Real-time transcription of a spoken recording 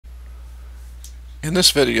In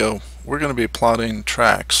this video, we're going to be plotting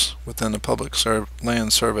tracks within the public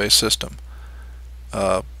land survey system.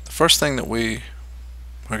 The first thing that we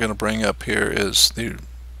are going to bring up here is the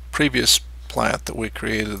previous plat that we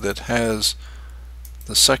created that has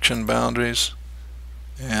the section boundaries,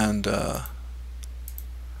 and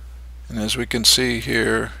as we can see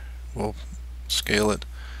here, we'll scale it.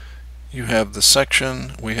 You have the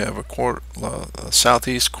section, we have a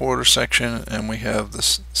southeast quarter section, and we have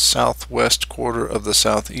the southwest quarter of the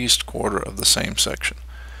southeast quarter of the same section.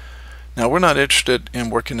 Now we're not interested in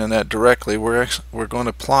working in that directly. We're going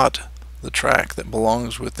to plot the track that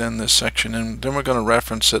belongs within this section, and then we're going to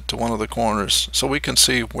reference it to one of the corners so we can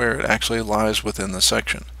see where it actually lies within the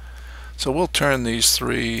section. So we'll turn these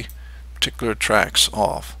three particular tracks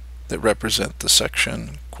off that represent the section,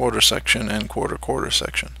 and quarter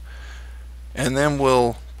section. And then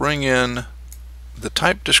we'll bring in the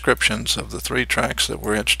type descriptions of the three tracks that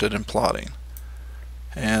we're interested in plotting.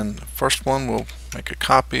 And first one, we'll make a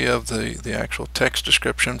copy of the actual text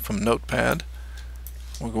description from Notepad.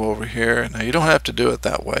 We'll go over here. Now you don't have to do it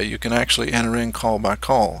that way. You can actually enter in call by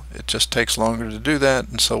call. It just takes longer to do that,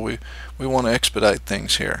 and so we want to expedite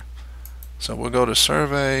things here. So we'll go to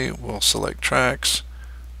Survey, we'll select Tracks.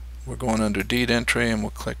 We're going under Deed Entry, and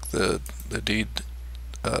we'll click the Deed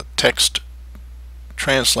Text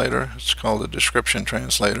Translator. It's called a Description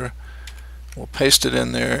Translator. We'll paste it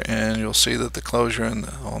in there, and you'll see that the closure on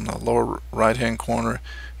the lower right hand corner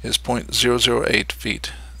is 0.008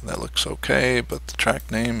 feet. That looks okay, but the track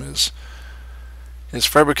name is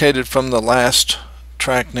fabricated from the last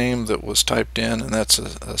track name that was typed in, and that's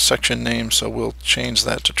a section name, so we'll change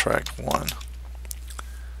that to track 1.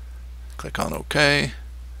 Click on OK.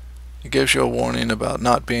 It gives you a warning about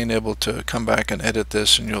not being able to come back and edit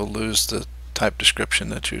this, and you'll lose the type description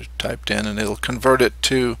that you typed in, and it'll convert it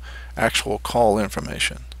to actual call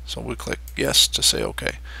information. So we click yes to say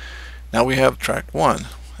OK. Now we have track 1,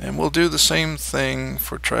 and we'll do the same thing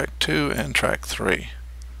for track 2 and track 3.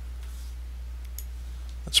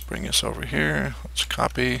 Let's bring this over here. Let's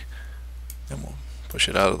copy, and we'll push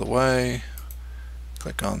it out of the way.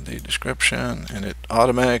 Click on the description, and it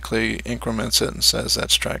automatically increments it and says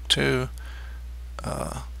that's track 2.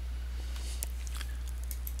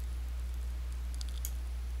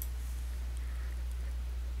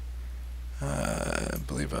 I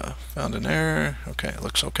believe I found an error. Okay, it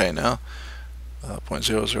looks okay now.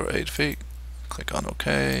 0.008 feet. Click on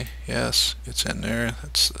OK. Yes, it's in there.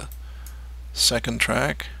 That's the second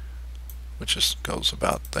track, which goes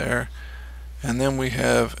about there. And then we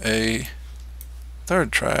have a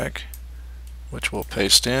third track, which we'll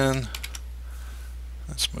paste in.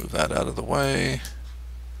 Let's move that out of the way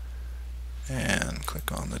and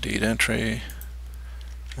click on the Deed Entry,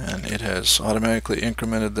 and it has automatically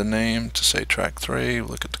incremented the name to say track 3.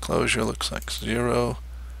 Look at the closure, looks like 0.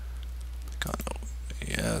 Click on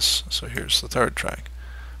yes, so here's the third track.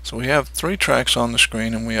 So we have 3 tracks on the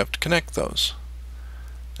screen, and we have to connect those.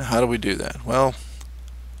 Now how do we do that? Well,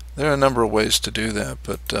 there are a number of ways to do that,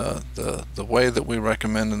 but the way that we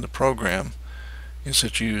recommend in the program is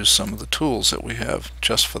that you use some of the tools that we have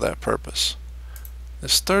just for that purpose.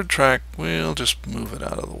 This third track, we'll just move it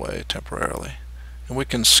out of the way temporarily, and we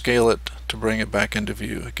can scale it to bring it back into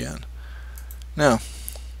view again. Now,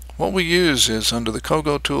 what we use is under the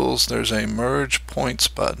Kogo tools, there's a Merge Points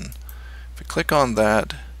button. If you click on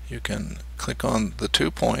that, you can click on the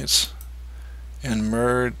 2 points and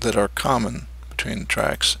merge that are common between the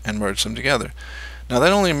tracks and merge them together. Now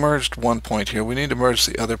that only merged one point here. We need to merge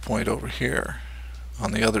the other point over here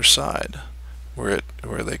on the other side where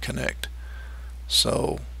they connect.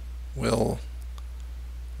 So we'll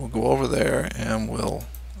go over there and we'll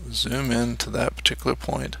zoom in to that particular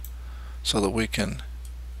point so that we can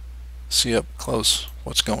see up close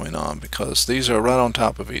what's going on, because these are right on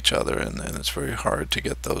top of each other, and it's very hard to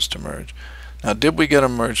get those to merge. Now, did we get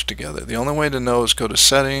them merged together? The only way to know is go to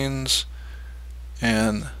Settings,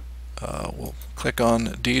 and we'll click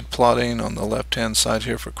on Deed Plotting on the left hand side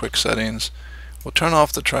here for quick settings. We'll turn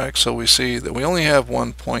off the track so we see that we only have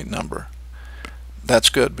 1 point number. That's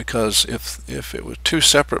good, because if it was 2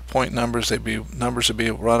 separate point numbers, numbers would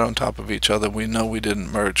be right on top of each other. We know we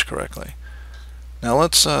didn't merge correctly. Now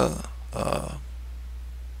let's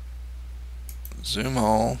zoom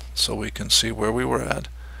all so we can see where we were at,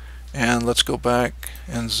 and let's go back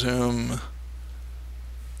and zoom.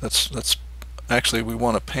 Let's actually, we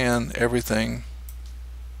want to pan everything,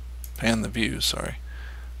 pan the view, sorry,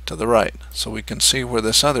 to the right so we can see where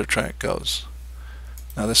this other track goes.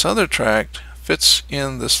 Now this other track fits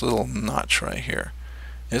in this little notch right here,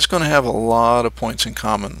 It's going to have a lot of points in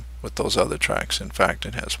common with those other tracks. In fact,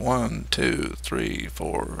 it has 1, 2, 3,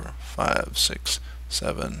 4, 5, 6,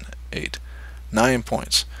 7, 8, 9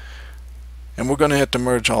 points. And we're going to have to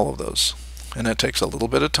merge all of those. And that takes a little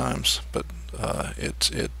bit of time, but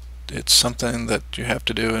it's something that you have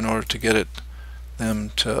to do in order to get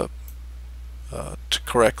them to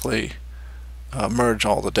correctly merge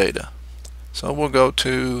all the data. So we'll go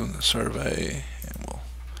to the survey and we'll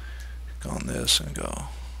click on this and go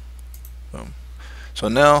boom. So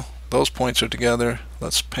now those points are together.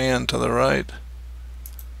 Let's pan to the right.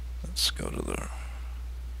 Let's go to the...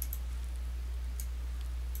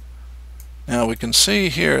 Now we can see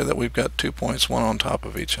here that we've got 2 points, one on top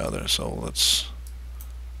of each other. So let's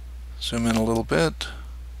zoom in a little bit.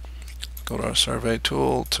 Go to our survey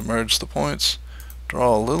tool to merge the points.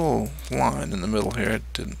 Draw a little line in the middle here.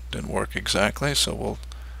 It didn't work exactly, so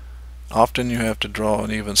often you have to draw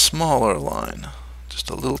an even smaller line, just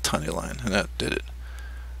a little tiny line, and that did it.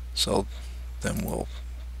 So then we'll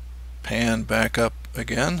pan back up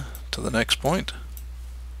again to the next point.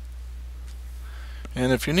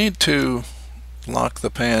 And if you need to lock the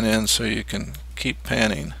pan in so you can keep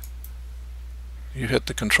panning, you hit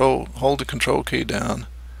the hold the control key down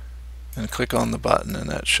and click on the button, and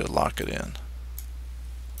that should lock it in.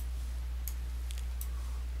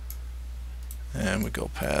 And we go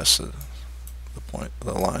past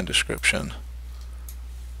the line description.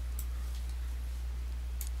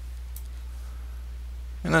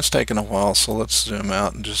 And that's taken a while, so let's zoom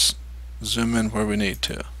out and just zoom in where we need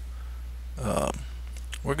to.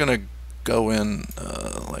 We're going to go in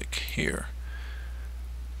like here.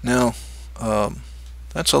 Now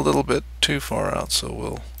that's a little bit too far out, so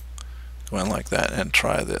we'll go in like that and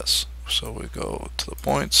try this. So we go to the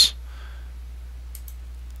points,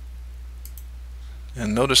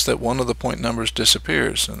 and notice that one of the point numbers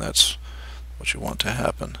disappears, and that's what you want to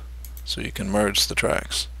happen, so you can merge the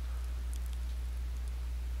tracks.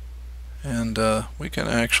 And we can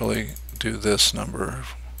actually do this number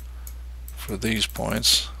for these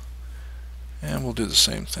points, and we'll do the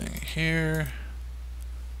same thing here,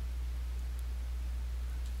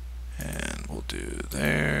 and we'll do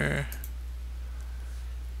there,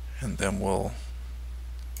 and then we'll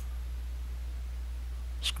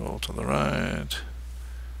scroll to the right,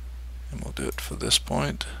 and we'll do it for this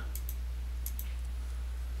point,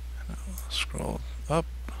 and we'll scroll up,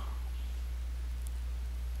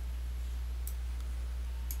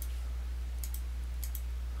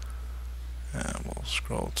 and we'll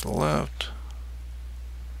scroll to the left,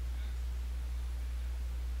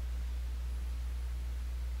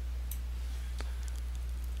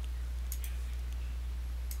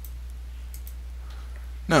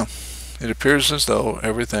 now it appears as though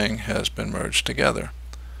everything has been merged together,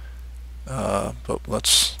 but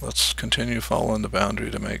let's continue following the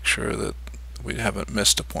boundary to make sure that we haven't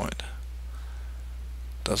missed a point.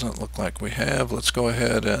 Doesn't look like we have. Let's go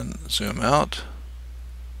ahead and zoom out.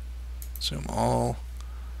 Zoom all.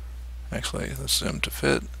 Actually, let's zoom to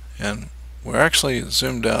fit, and we're actually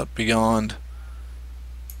zoomed out beyond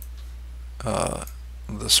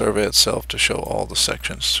the survey itself to show all the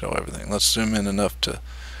sections, show everything. Let's zoom in enough to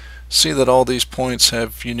see that all these points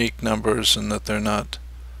have unique numbers and that there's not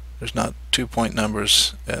 2-point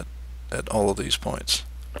numbers at all of these points.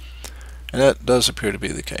 And that does appear to be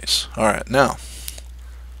the case. Alright, now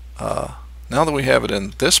that we have it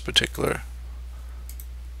in this particular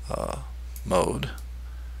mode,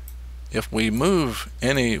 if we move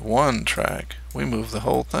any one track, we move the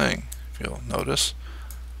whole thing, if you'll notice.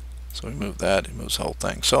 So we move that, it moves the whole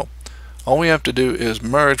thing. So all we have to do is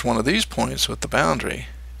merge one of these points with the boundary,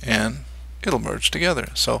 and it'll merge together.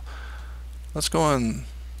 So let's go and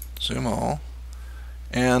zoom all,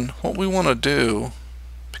 and what we want to do,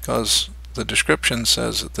 because the description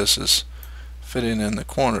says that this is fitting in the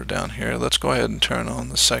corner down here, let's go ahead and turn on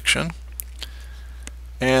the section.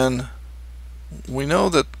 And we know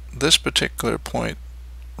that this particular point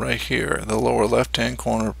right here, the lower left hand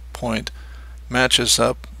corner point, matches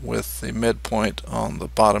up with the midpoint on the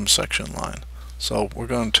bottom section line. So we're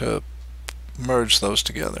going to merge those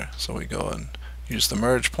together. So we go and use the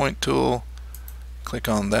merge point tool, click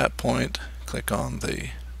on that point, click on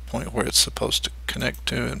the point where it's supposed to connect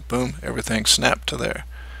to, and boom, everything snapped to there.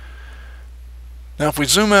 Now if we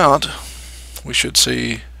zoom out, we should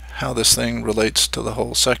see how this thing relates to the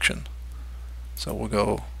whole section. So we'll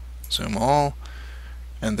go zoom all,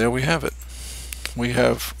 and there we have it. We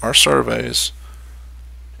have our surveys,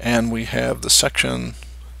 and we have the section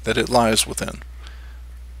that it lies within.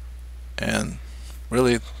 And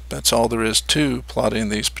really, that's all there is to plotting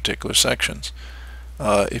these particular sections.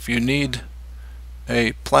 If you need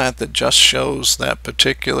a plat that just shows that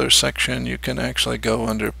particular section, you can actually go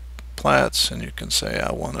under plats and you can say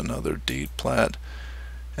I want another deed plat,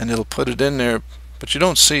 and it'll put it in there, but you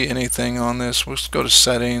don't see anything on this. We'll just go to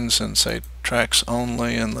settings and say tracks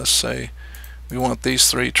only, and let's say we want these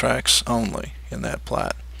 3 tracks only in that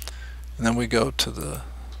plat. And then we go to the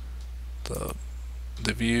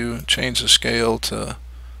view, change the scale to,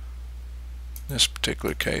 in this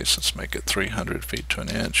particular case, let's make it 300 feet to an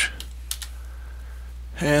inch.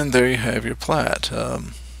 And there you have your plat.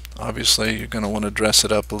 Obviously you're going to want to dress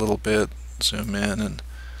it up a little bit, zoom in and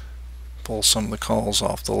pull some of the calls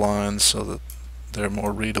off the lines so that they're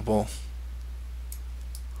more readable.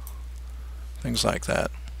 Things like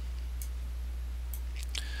that.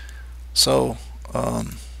 So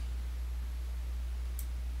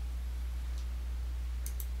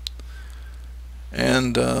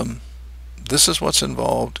this is what's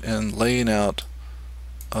involved in laying out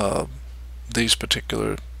these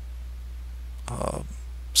particular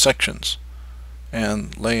sections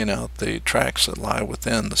and laying out the tracks that lie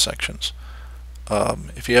within the sections.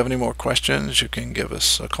 If you have any more questions, you can give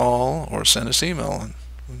us a call or send us email,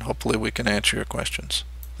 and hopefully we can answer your questions.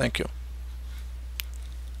 Thank you.